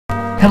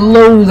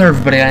Hello there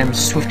everybody, I am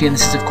Swifty and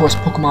this is of course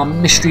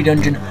Pokemon Mystery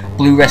Dungeon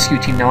Blue Rescue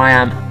Team. Now I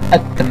am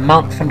at the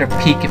Mount Thunder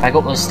Peak. If I go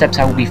up those steps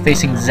I will be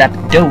facing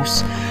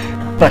Zapdos,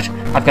 but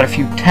I've got a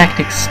few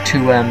tactics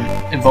to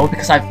involve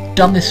because I've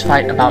done this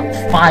fight about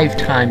 5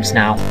 times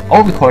now,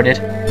 all recorded,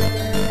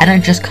 and I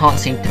just can't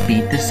seem to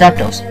beat this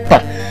Zapdos.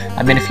 But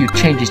I've made a few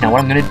changes now.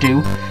 What I'm going to do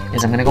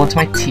is I'm going to go into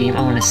my team,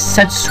 I'm going to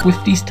set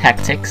Swifty's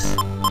tactics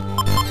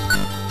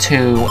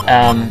to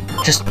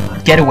just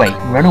get away,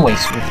 run away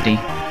Swifty.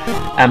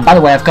 By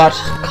the way, I've got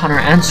Connor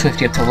and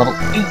Swifty up to level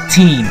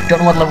 18. Don't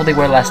know what level they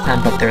were last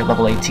time, but they're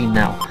level 18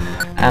 now.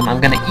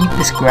 I'm gonna eat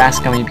this grass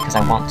gummy because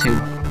I want to.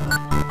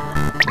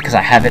 Because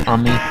I have it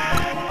on me.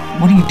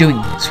 What are you doing,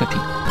 Swifty?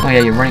 Oh yeah,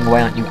 you're running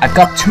away, aren't you? I've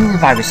got 2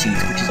 Reviver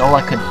Seeds, which is all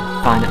I could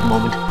find at the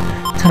moment.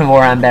 A ton of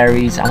Oran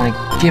Berries. I want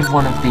to give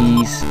one of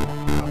these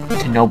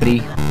to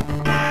nobody.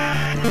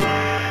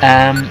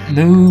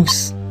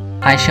 Moves.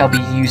 I shall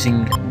be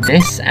using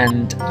this,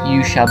 and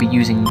you shall be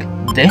using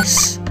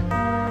this.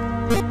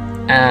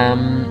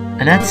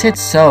 And that's it.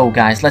 So,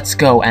 guys, let's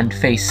go and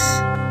face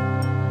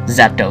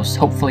Zapdos.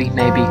 Hopefully,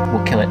 maybe,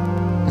 we'll kill it.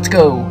 Let's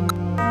go!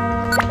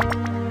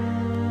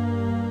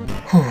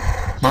 Whew,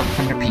 Mount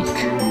Thunder Peak.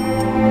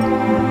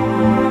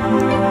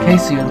 Okay,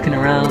 so you're looking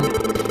around.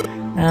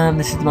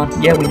 This is the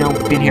mountain. Yeah, we know,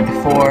 we've been here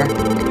before.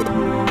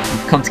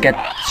 We've come to get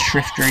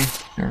Shriftery,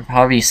 or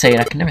however you say it.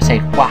 I can never say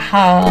it.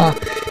 Waha!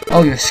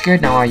 Oh, you're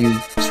scared now, are you,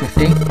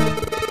 Swifty?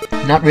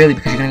 Not really,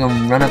 because you're gonna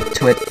go run up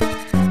to it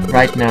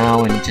right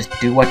now and just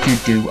do what you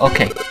do.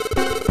 Okay.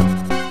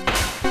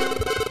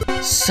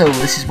 So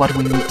this is what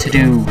we need to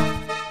do.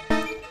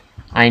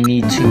 I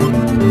need to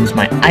use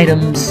my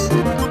items.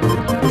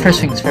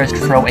 First things first,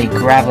 throw a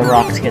gravel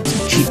rock to get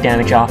some cheap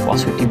damage off while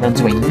Swifty runs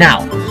away.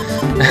 Now,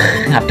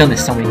 I've done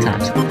this so many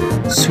times.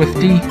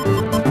 Swifty,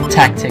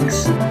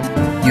 tactics,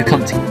 you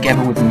come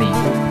together with me.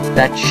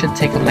 That should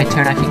take up my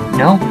turn, I think.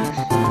 No?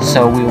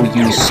 So we will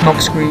use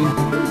Smokescreen,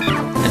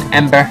 an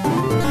Ember,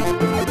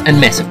 and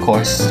miss, of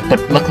course, but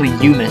luckily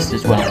you missed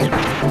as well.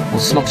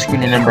 We'll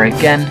Smokescreen and Ember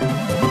again,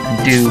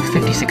 and do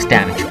 56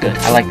 damage. Good,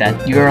 I like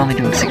that. You're only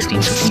doing 16,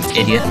 so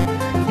you idiot.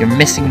 You're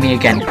missing me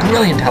again.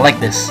 Brilliant, I like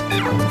this.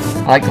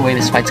 I like the way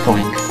this fight's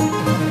going.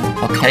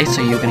 Okay,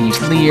 so you're going to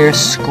use Leer,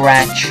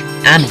 Scratch,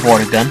 and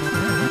Water Gun,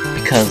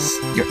 because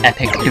you're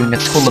epic, doing a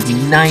total of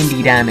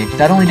 90 damage.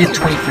 That only did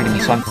 23 to me,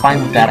 so I'm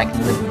fine with that. I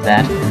can live with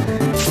that.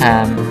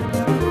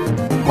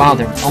 Wow,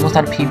 they're almost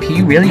out of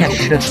PP. Really? I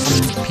should have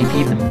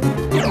PP'd them.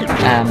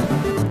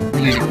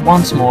 Use it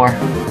once more.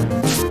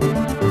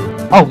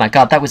 Oh my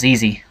god, that was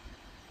easy.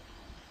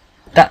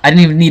 I didn't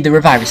even need the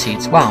Reviver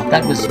Seeds. Wow,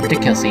 that was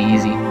ridiculously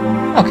easy.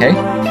 Okay.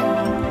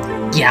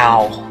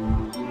 Yow.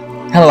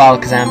 Hello,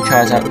 Alakazam,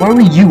 Charizard. Where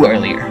were you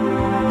earlier?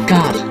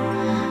 God.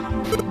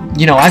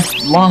 You know, I've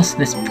lost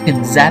this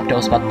freaking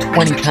Zapdos about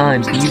 20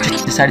 times, and you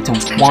just decided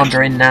to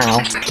wander in now.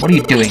 What are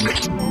you doing?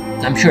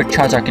 I'm sure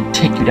Charizard can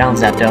take you down,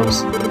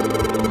 Zapdos.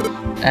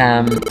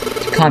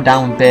 Calm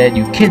down a bit.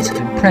 You kids have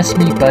impressed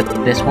me, but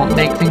this won't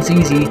make things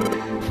easy.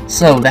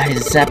 So that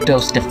is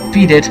Zapdos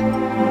defeated.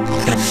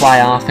 It's gonna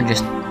fly off and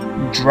just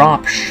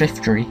drop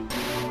Shriftery,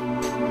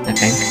 I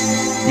think.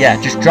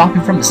 Yeah, just drop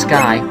him from the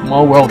sky.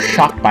 Well, we're all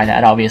shocked by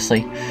that,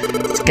 obviously.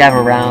 Let's gather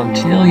around.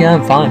 Oh yeah,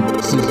 I'm fine.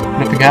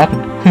 Nothing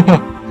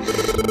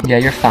happened. Yeah,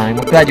 you're fine.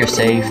 We're glad you're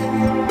safe.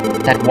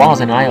 That was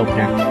an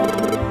eye-opener.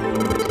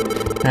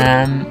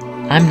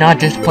 I'm not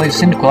just a plain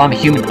Cyndaquil, I'm a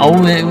human. Oh,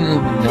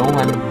 no,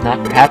 I'm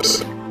not,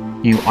 perhaps.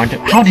 You aren't.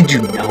 How did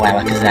you know,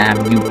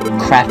 Alakazam, you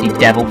crafty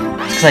devil?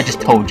 Because I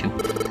just told you.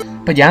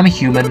 But yeah, I'm a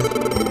human.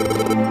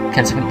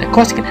 Of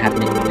course it can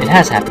happen. It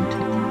has happened.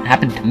 It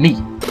happened to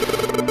me.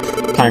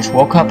 Connor just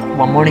woke up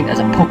one morning as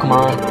a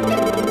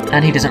Pokemon,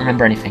 and he doesn't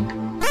remember anything.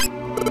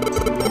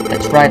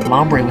 That's right,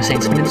 Lombre was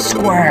saying something in the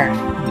square.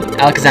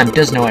 Alakazam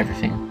does know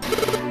everything.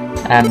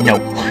 No.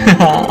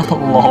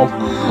 Lol.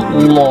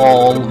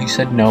 Lol. He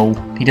said no.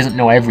 He doesn't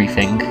know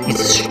everything. He's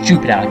a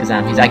stupid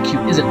Alakazam. His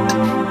IQ isn't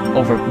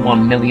over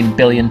 1 million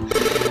billion.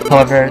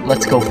 However,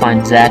 let's go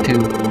find Xatu.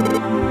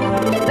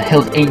 The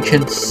Hill of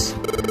Ancients.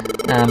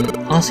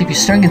 Honestly, if you're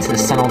staring into the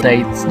sun all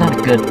day, it's not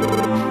a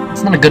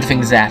good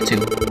thing, Xatu.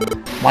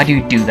 Why do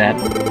you do that?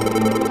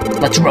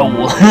 Let's roll.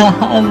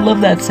 I love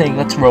that saying,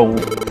 let's roll.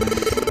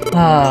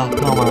 Oh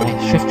my.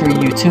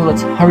 Shriftery, you too,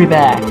 let's hurry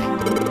back.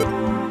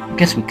 I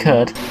guess we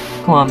could.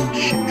 Come on,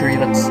 Shriftery,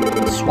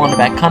 let's wander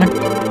back. Connor,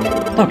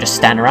 don't just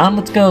stand around,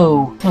 let's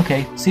go.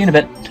 Okay, see you in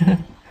a bit.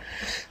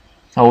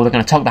 Oh, they're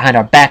gonna talk behind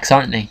our backs,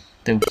 aren't they?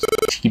 Those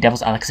cheeky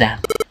devils. Alakazam,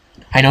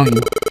 I know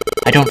you.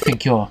 I don't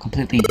think you're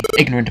completely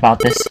ignorant about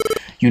this.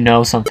 You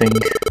know something.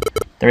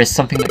 There is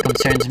something that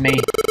concerns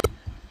me.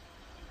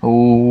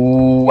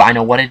 Oh, I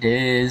know what it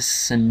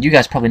is, and you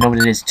guys probably know what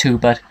it is too,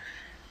 but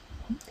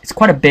it's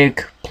quite a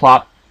big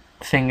plot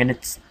thing, and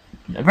it's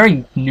a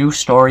very new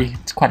story.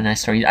 It's quite a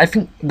nice story. I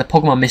think the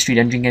Pokemon Mystery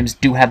Dungeon games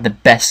do have the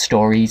best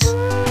stories,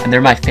 and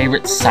they're my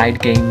favorite side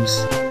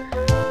games.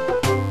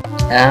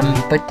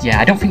 But yeah,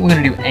 I don't think we're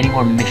gonna do any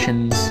more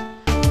missions.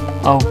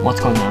 Oh,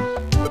 what's going on?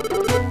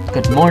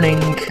 Good morning.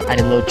 I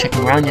did a little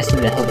checking around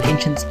yesterday. The Hill of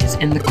Ancients is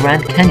in the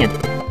Grand Canyon.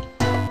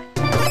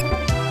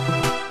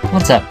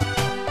 What's up?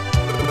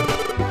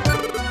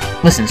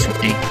 Listen,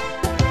 Swifty.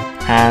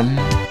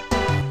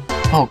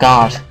 Oh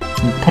god.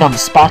 I'm put on the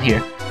spot here.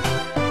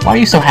 Why are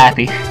you so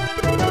happy?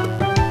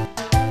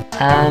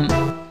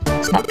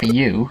 It's not for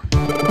you.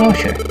 Oh,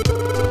 sure.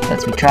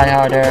 Lets me try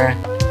harder.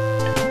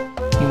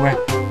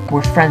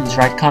 We're friends,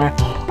 right, Connor?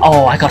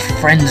 Oh, I got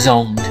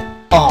friend-zoned.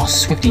 Oh,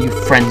 Swifty, you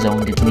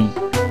friend-zoned me.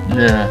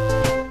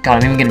 Ugh.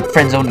 God, I'm even getting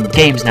friend-zoned in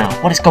games now.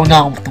 What is going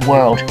on with the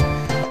world?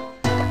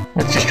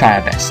 Let's just try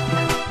our best.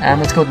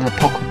 Let's go to the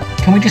Pokemon.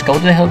 Can we just go to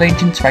the Hill of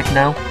Ancients right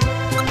now?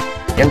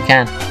 Yeah, we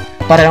can.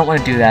 But I don't want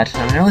to do that.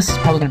 I know this is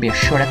probably going to be a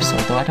short episode,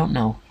 though. I don't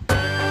know.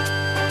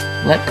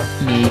 Let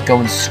me go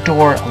and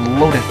store a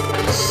load of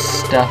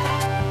stuff.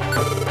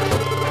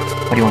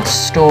 What do you want to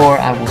store?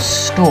 I will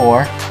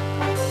store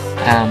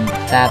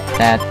that,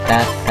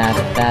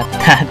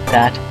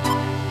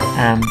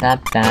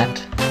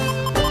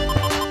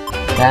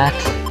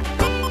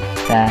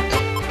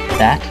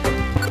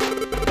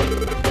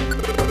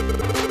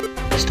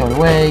 store it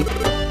away.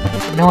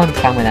 No, I'm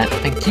fine with that.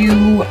 Thank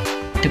you.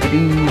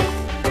 Doobadoo.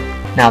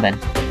 Now then,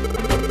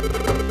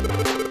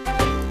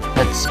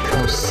 let's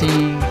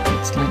proceed.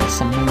 Let's link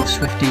some moves.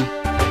 Swifty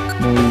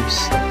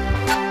moves.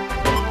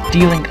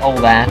 Dealing all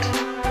that.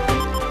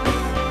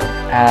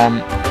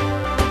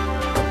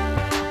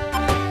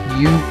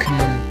 You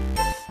can...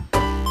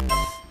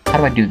 How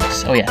do I do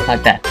this? Oh yeah,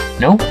 like that.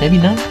 No? Maybe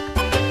not?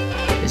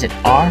 Is it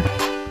R?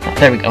 Oh,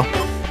 there we go.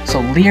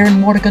 So Leer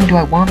and Mortigun, do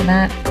I want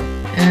that?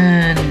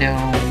 No,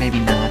 maybe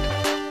not.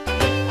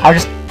 I'll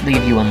just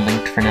leave you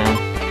unlinked for now.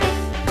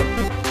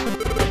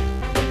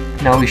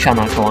 No, we shall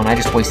not go on. I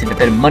just wasted a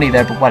bit of money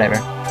there, but whatever.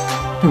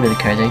 Who really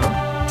cares, eh?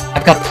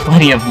 I've got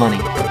plenty of money.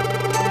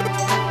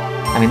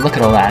 I mean, look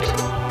at all that.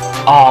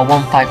 Oh,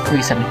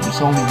 1537. It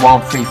was only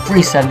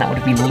 1337. That would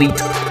have been elite.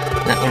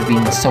 That would have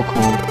been so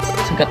cool.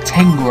 So we've got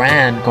 10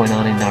 grand going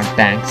on in our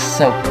banks.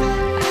 So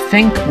I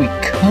think we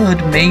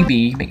could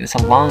maybe make this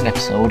a long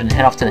episode and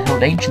head off to the Hill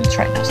of Ancients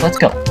right now. So let's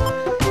go.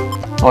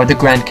 Or the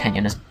Grand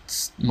Canyon, as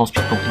most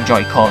people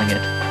enjoy calling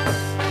it.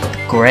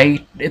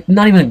 It's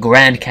not even a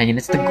Grand Canyon,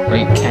 it's the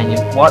Great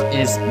Canyon. What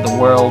is the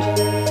world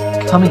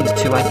coming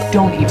to? I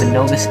don't even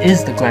know. This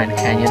is the Grand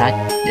Canyon.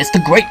 It's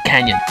the Great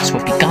Canyon.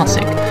 Swifty, God's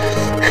sake.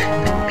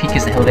 The peak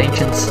is the Hill of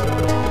Ancients.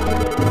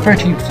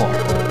 13th floor.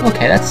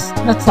 Okay, that's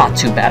not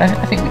too bad.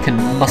 I think we can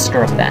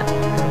muster up that.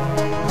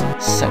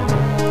 So,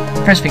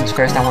 first things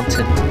first, I want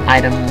to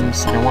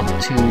items, and I want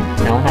to,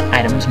 no, not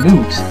items,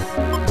 moves.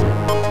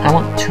 I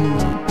want to,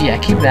 yeah,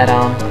 keep that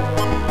on,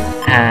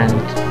 and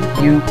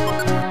you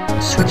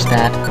switch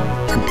that,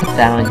 you can put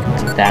that on, you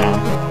can put that on.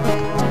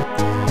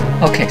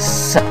 Okay,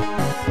 so,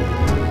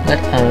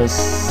 let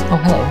us, oh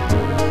hello,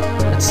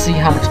 let's see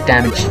how much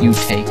damage you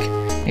take.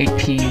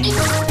 18,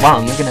 wow,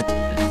 you're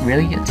gonna,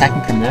 really, attack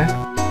me from there?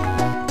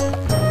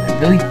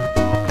 Really?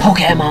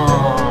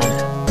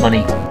 Pokemon!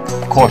 Money,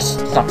 of course,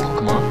 it's not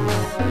Pokemon.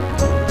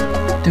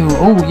 Dude,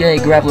 oh yay,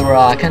 Graveler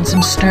Rock and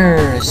some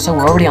stirs. So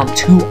we're already on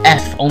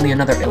 2F, only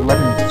another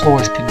 11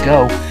 floors to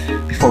go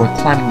before we're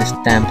climbing this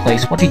damn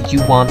place. What do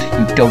you want,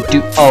 you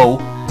Doduo?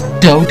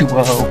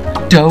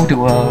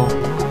 Doduo.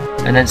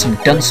 And then some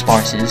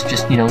Dunsparces,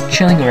 just, you know,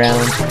 chilling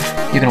around.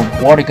 You're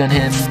gonna water gun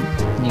him.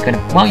 And you're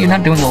gonna, well, you're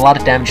not doing a lot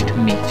of damage to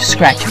me. Just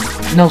scratch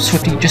him. No,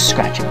 Swifty, just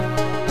scratch him.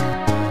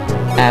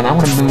 I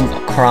want to move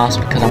across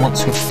because I want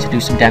Swifty to do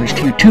some damage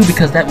to you too,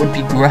 because that would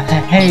be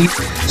great.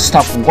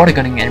 Stop water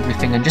gunning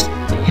everything and just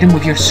hit him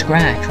with your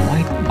scratch.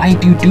 Why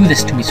do you do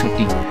this to me,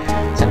 Swifty?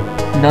 It's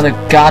another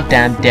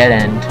goddamn dead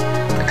end,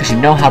 because you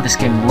know how this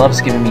game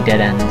loves giving me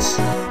dead ends.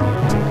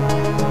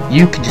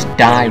 You can just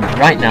die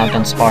right now,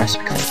 Dunsparce,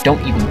 because I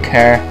don't even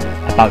care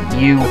about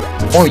you,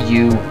 or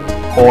you,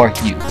 or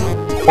you.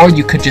 Or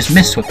you could just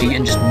miss Swifty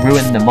and just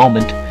ruin the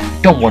moment.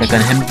 Don't water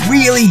gun him,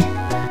 really?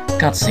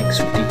 God's sake,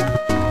 Swifty.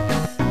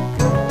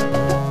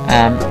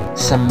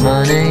 Some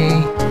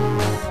money,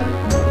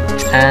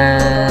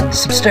 and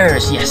some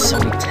stairs. Yes,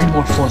 only 10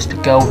 more floors to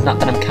go. Not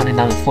that I'm counting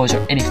down the floors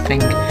or anything,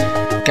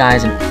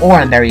 guys. And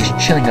Oranberry is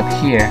chilling up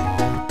here.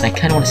 And I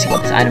kind of want to see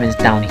what this item is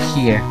down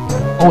here.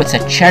 Oh, it's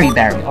a cherry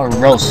berry or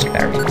roast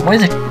berry. What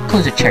is it?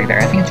 Called a cherry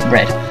berry. I think it's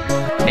red.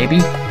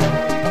 Maybe.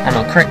 I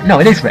don't know. Correct? No,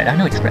 it is red. I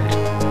know it's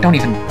red. Don't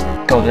even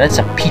go there. That's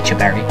a peach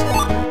berry.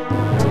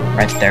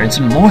 Right there, and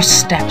some more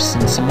steps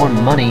and some more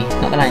money.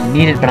 Not that I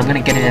need it, but I'm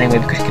gonna get it anyway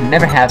because you can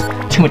never have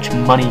too much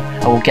money.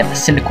 I will get the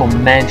Syndical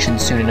Mansion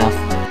soon enough.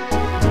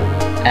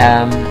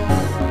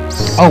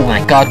 Oh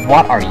my god,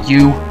 what are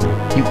you?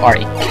 You are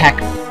a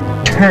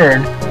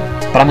cacturn,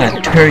 but I'm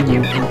gonna turn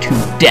you into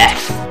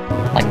death.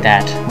 Like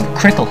that. With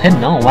critical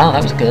hidden. Oh wow,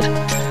 that was good.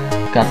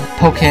 Got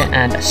Poke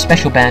and a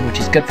special band, which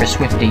is good for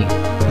Swifty.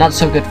 Not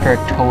so good for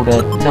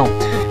Toda. No,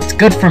 it's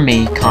good for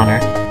me,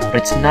 Connor.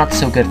 But it's not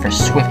so good for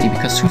Swifty,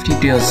 because Swifty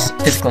deals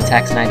physical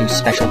attacks and I do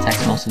special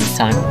attacks most of the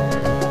time.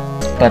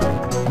 But,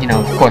 you know,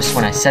 of course,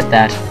 when I said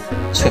that,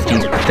 Swifty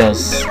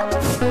does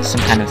some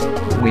kind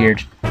of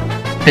weird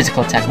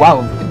physical attack.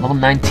 Wow, level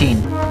 19.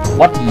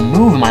 What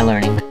move am I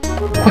learning?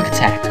 Quick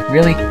attack,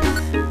 really?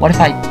 What if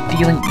I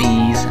delink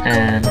these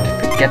and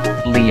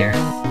forget Leer?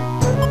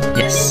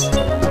 Yes, miss.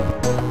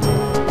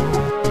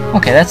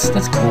 Okay, that's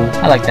cool.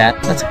 I like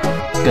that. That's a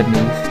good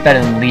move.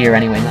 Better than Leer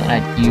anyway, not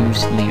that I'd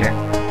use Leer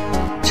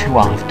too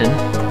often.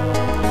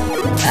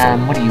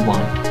 What do you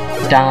want?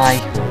 Die.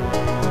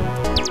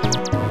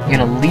 You're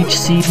gonna leech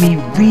seed me?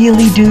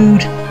 Really,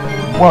 dude?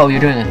 Whoa,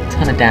 you're doing a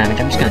ton of damage.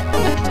 I'm just gonna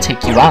have to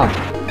take you out.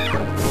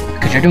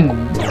 Because you're doing...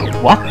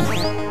 what?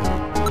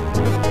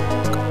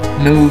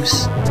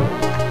 Moves.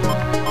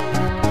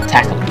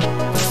 Tackle me.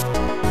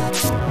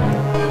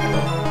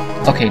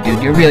 Okay,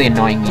 dude, you're really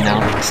annoying me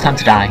now. It's time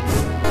to die.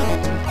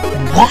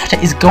 What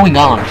is going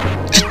on?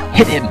 Just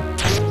hit him.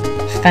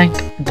 Thank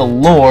the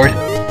Lord.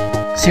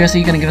 Seriously,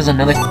 you're gonna give us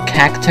another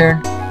cack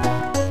turn?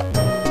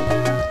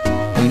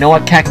 You know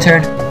what, cack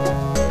turn?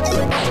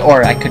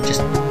 Or I could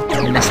just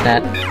miss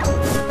that.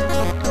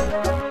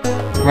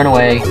 Run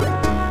away.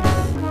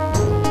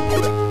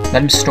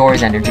 Let him store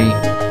his energy.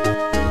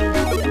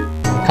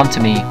 Come to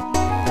me.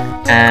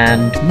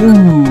 And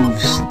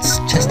moves. Let's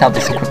test out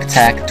this quick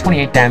attack.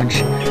 28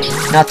 damage.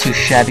 Not too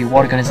shabby.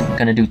 Water gun isn't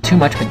gonna do too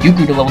much, but you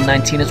grew to level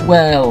 19 as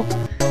well.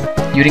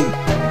 You didn't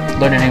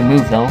learn a new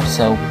move though,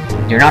 so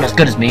you're not as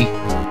good as me.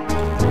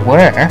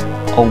 Where are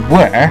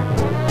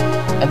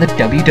the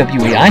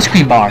WWE ice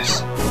cream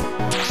bars? I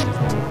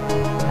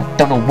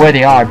don't know where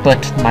they are,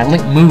 but my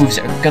Link moves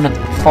are gonna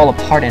fall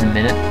apart in a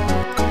minute.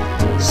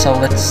 So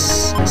let's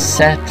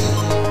set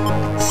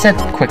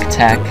quick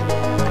attack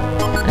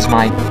as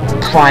my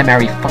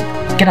primary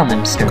get on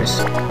them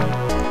stairs.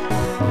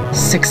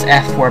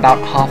 6F, we're about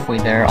halfway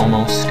there,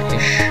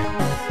 almost-ish.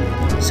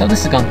 So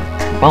this is gone.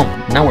 Well,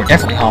 now we're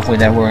definitely halfway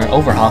there. We're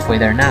over halfway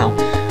there now.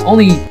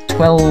 Only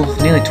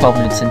nearly 12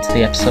 minutes into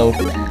the episode,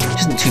 which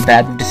isn't too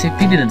bad. We've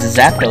defeated a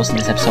zapdos in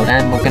this episode,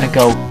 and we're gonna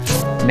go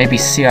maybe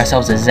see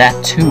ourselves a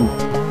xatu.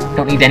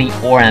 Don't need any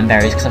oran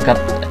berries because I've got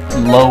a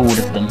load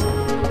of them.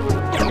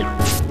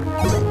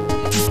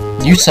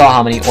 You saw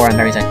how many oran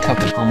berries I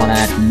took on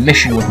that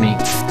mission with me.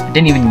 I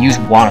didn't even use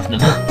one of them.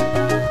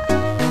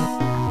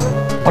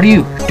 What are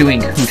you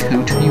doing, Hoot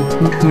Hoot? Are you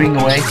hoot-hooting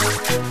away?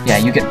 Yeah,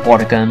 you get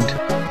water gunned.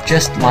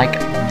 Just like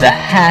the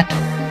hat.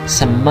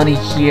 Some money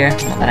here.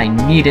 Not that I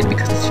need it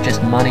because it's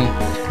just money.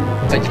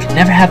 But you can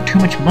never have too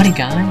much money,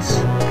 guys.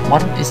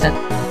 What is that?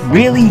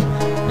 Really?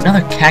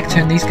 Another cack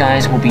turn? These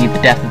guys will be the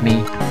death of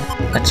me.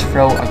 Let's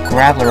throw a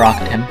graveler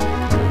rock at him.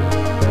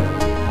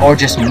 Or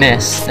just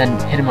miss, then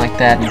hit him like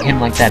that, and hit him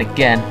like that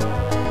again.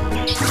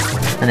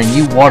 And then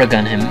you water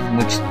gun him,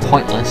 which is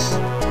pointless.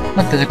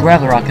 Look, there's a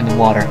graveler rock in the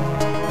water.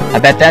 I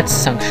bet that's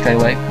sunk straight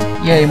away.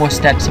 Yay, more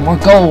steps and more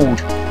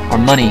gold! Or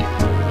money,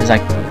 as I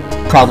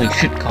probably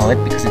should call it,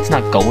 because it's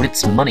not gold,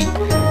 it's money.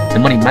 The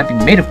money might be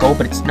made of gold,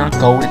 but it's not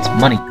gold, it's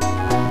money.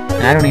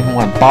 And I don't even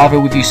want to bother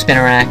with you,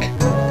 SwiftyAttack.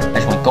 I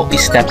just want to go up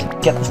these steps and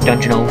get this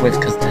dungeon over with,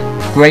 because the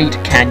Great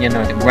Canyon,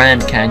 or the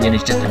Grand Canyon,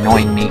 is just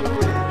annoying me.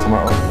 And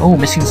we're, oh,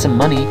 missing some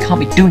money. Can't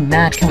be doing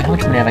that, can we? How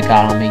much money have I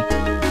got on me?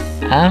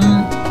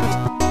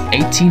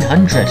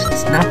 1,800.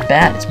 It's not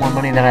bad. It's more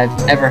money than I've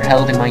ever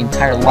held in my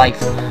entire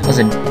life as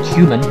a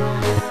human.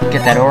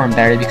 Get that oran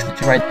berry because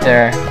it's right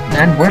there.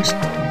 And we're just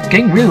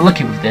getting really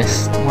lucky with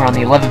this. We're on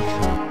the 11th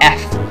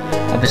F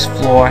of this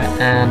floor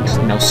and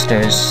no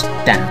stairs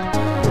down.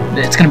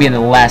 It's going to be in the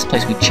last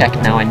place we check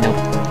now, I know.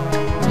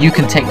 You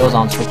can take those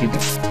on, Swifty.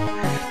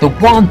 The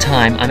one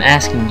time I'm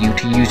asking you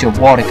to use your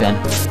water gun,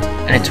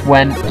 and it's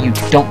when you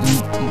don't...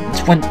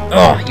 It's when...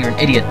 Ugh, you're an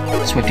idiot,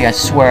 Swifty, I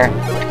swear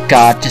to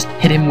God, just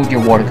hit him with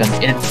your water gun.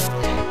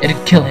 It'd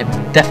kill him,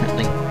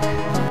 definitely.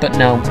 But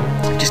no,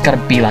 you just gotta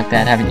be like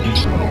that, haven't you?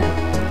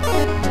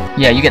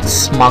 Yeah, you get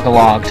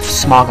smog-logged.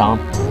 Smog on.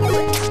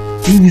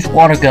 Use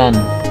water gun.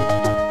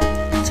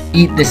 Let's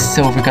eat this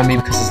silver gummy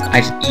because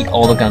I just eat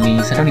all the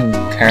gummies. I don't even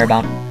care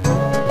about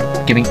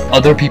giving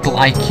other people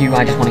IQ.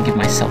 I just want to give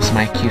myself some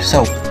IQ.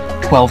 So,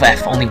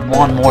 12F, only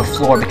one more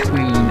floor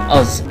between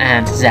us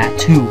and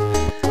xatu.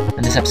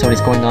 And this episode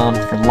is going on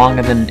for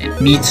longer than it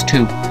needs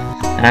to.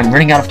 And I'm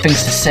running out of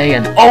things to say,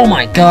 and oh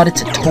my god,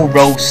 it's a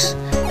Tauros.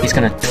 He's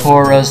gonna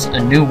tour us a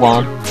new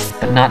one,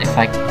 but not if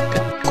I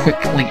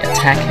quickly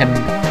attack him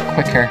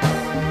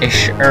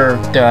quicker-ish.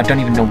 I don't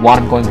even know what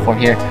I'm going for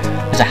here.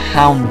 There's a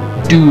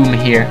Houndoom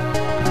here.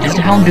 Is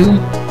it Houndoom?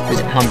 Or is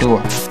it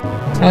Houndour?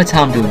 No, it's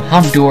Houndoom.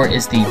 Houndour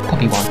is the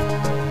puppy one.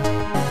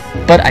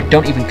 But I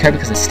don't even care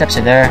because the steps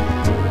are there.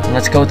 And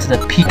let's go to the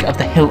peak of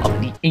the hill of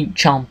the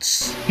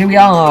Ancients. Here we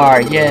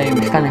are! Yay,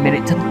 we finally made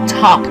it to the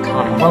top,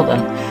 Connor. Well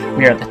done.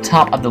 We are at the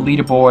top of the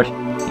leaderboard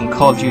in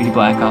Call of Duty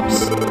Black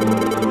Ops.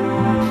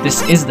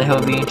 This is the Hill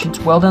of the Ancients.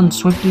 Well done,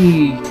 Swifty.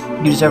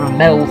 You deserve a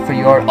medal for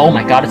your... Oh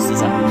my god, it's the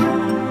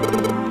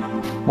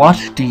Xatu. What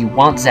do you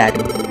want,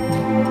 Xatu?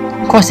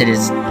 Of course it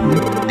is.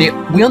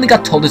 We only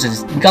got told there's a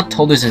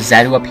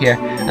Xatu up here,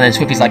 and then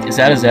Swifty's like, is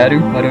that a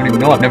Xatu? I don't even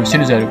know. I've never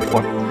seen a Xatu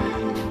before.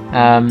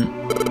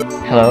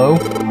 Hello?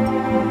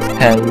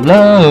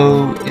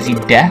 Hello? Is he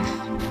deaf?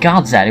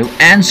 God, Xatu,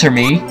 answer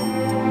me!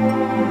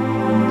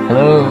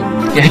 Hello?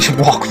 Yeah, just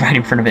walk right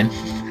in front of him.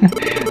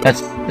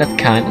 That's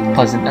kind of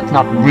pleasant. That's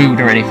not rude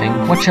or anything.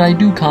 What should I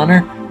do,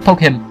 Connor? Poke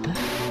him.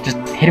 Just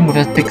hit him with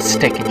a big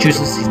stick. It's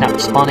useless, he's not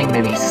responding.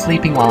 Maybe he's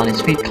sleeping while on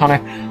his feet. Connor,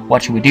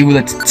 what should we do?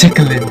 Let's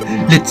tickle him.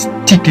 Let's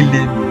tickle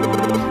him.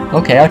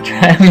 Okay, I'll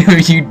try.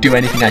 You do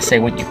anything I say,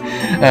 wouldn't you?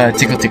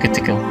 Tickle, tickle,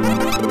 tickle.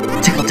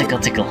 Tickle, tickle,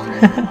 tickle.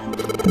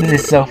 This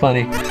is so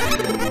funny.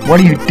 What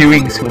are you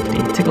doing,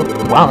 Swifty? Tickle.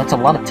 Wow, that's a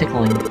lot of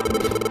tickling.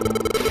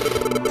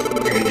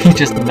 He's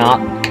just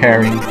not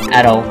caring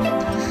at all.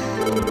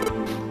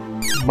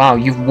 Wow,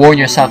 you've worn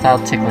yourself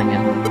out tickling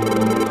him.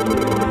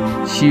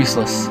 It's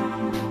useless.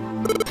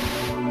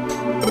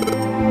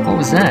 What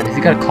was that? Has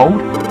he got a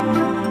cold?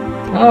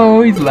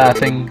 Oh, he's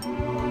laughing.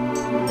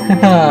 He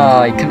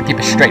couldn't keep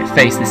a straight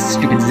face, this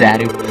stupid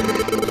Xatu.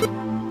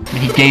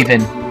 He gave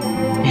in.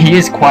 He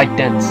is quite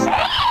dense.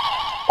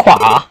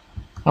 Quah!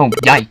 Oh,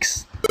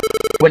 yikes.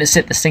 Witness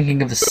it, the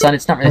sinking of the sun.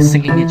 It's not really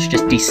sinking, it's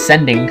just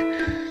descending.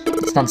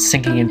 It's not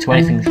sinking into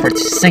anything. For it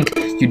to sink,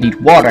 you need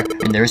water,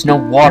 and there is no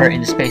water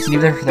in space. And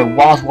even if there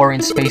was water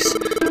in space,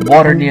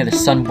 water near the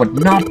sun would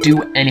not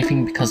do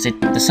anything because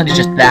the sun is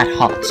just that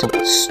hot. So,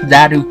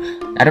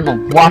 Xatu, I don't know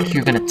what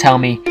you're gonna tell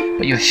me,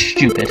 but you're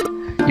stupid.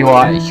 You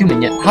are a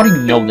human, yet how do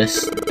you know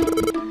this?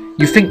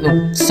 You think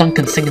the sun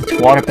can sink into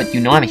water, but you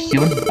know I'm a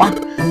human? What?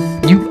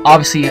 You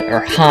obviously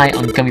are high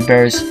on gummy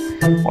bears,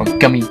 or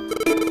gummies.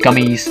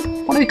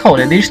 What do they call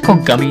it? Are they just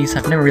called gummies?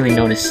 I've never really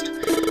noticed.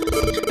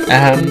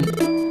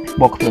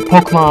 Welcome to the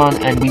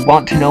Pokemon, and we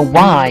want to know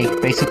why,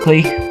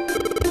 basically.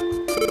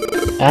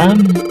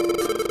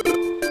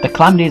 The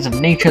calamities of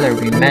nature, there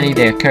will be many,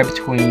 they occur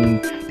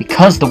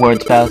because the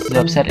world's balance is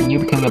upset and you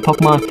becoming a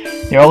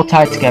Pokemon, they're all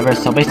tied together,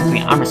 so basically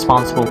I'm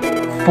responsible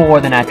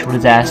for the natural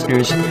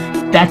disasters.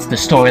 That's the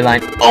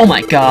storyline. Oh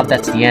my god,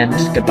 that's the end.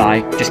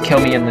 Goodbye. Just kill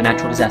me and the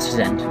natural disasters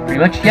end. Pretty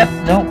much? Yep.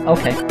 No?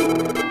 Okay.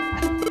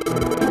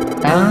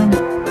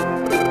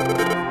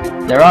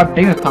 There are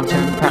bigger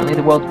concerns. Apparently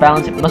the world's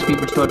balance, it must be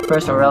restored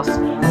first, or else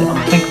the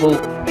unthinkable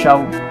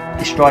shall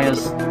destroy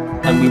us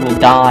and we will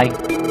die.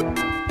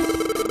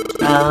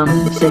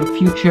 The same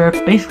future.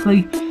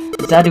 Basically,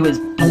 Xatu is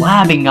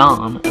blabbing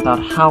on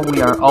about how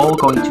we are all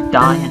going to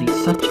die, and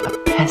he's such a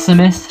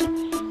pessimist.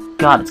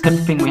 God, it's a good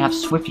thing we have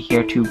Swifty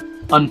here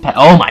to unpack.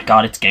 Oh my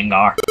god, it's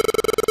Gengar.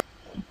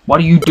 What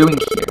are you doing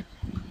here?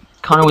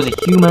 Connor was a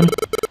human.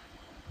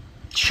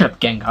 Shut up,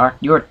 Gengar.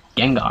 You're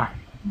Gengar.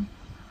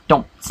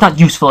 It's not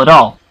useful at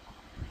all.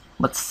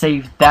 Let's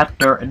save that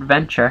for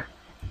adventure.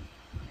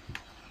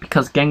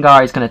 Because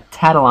Gengar is gonna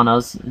tattle on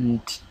us,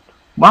 and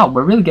wow,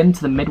 we're really getting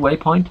to the midway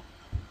point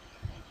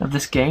of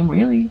this game,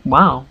 really?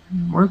 Wow,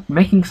 we're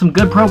making some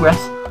good progress.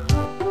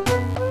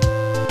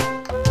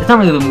 It's not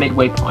really the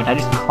midway point, I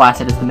just class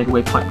it as the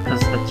midway point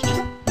because that's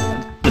just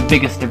the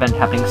biggest event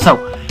happening. So,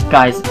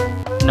 guys,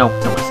 no,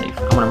 don't want to save.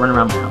 I want to run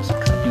around my house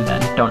because I do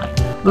that, don't I?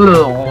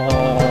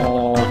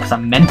 Because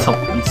I'm mental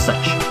and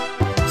such.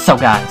 So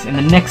guys, in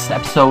the next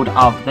episode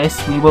of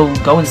this, we will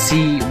go and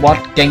see what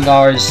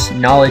Gengar's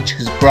knowledge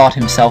has brought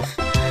himself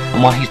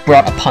and what he's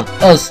brought upon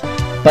us.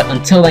 But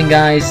until then,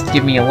 guys,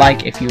 give me a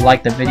like if you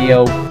like the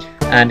video,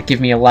 and give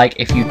me a like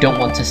if you don't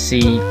want to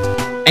see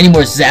any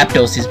more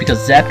Zapdoses,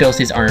 because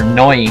Zapdoses are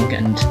annoying.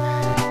 And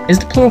is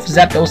the plural for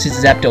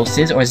Zapdoses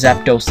Zapdoses or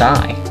Zapdosi?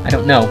 I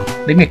don't know.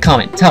 Leave me a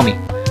comment. Tell me.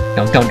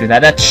 No, don't do that.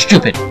 That's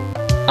stupid.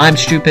 I'm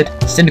stupid.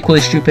 Cyndaquil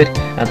is stupid.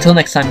 Until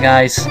next time,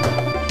 guys.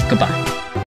 Goodbye.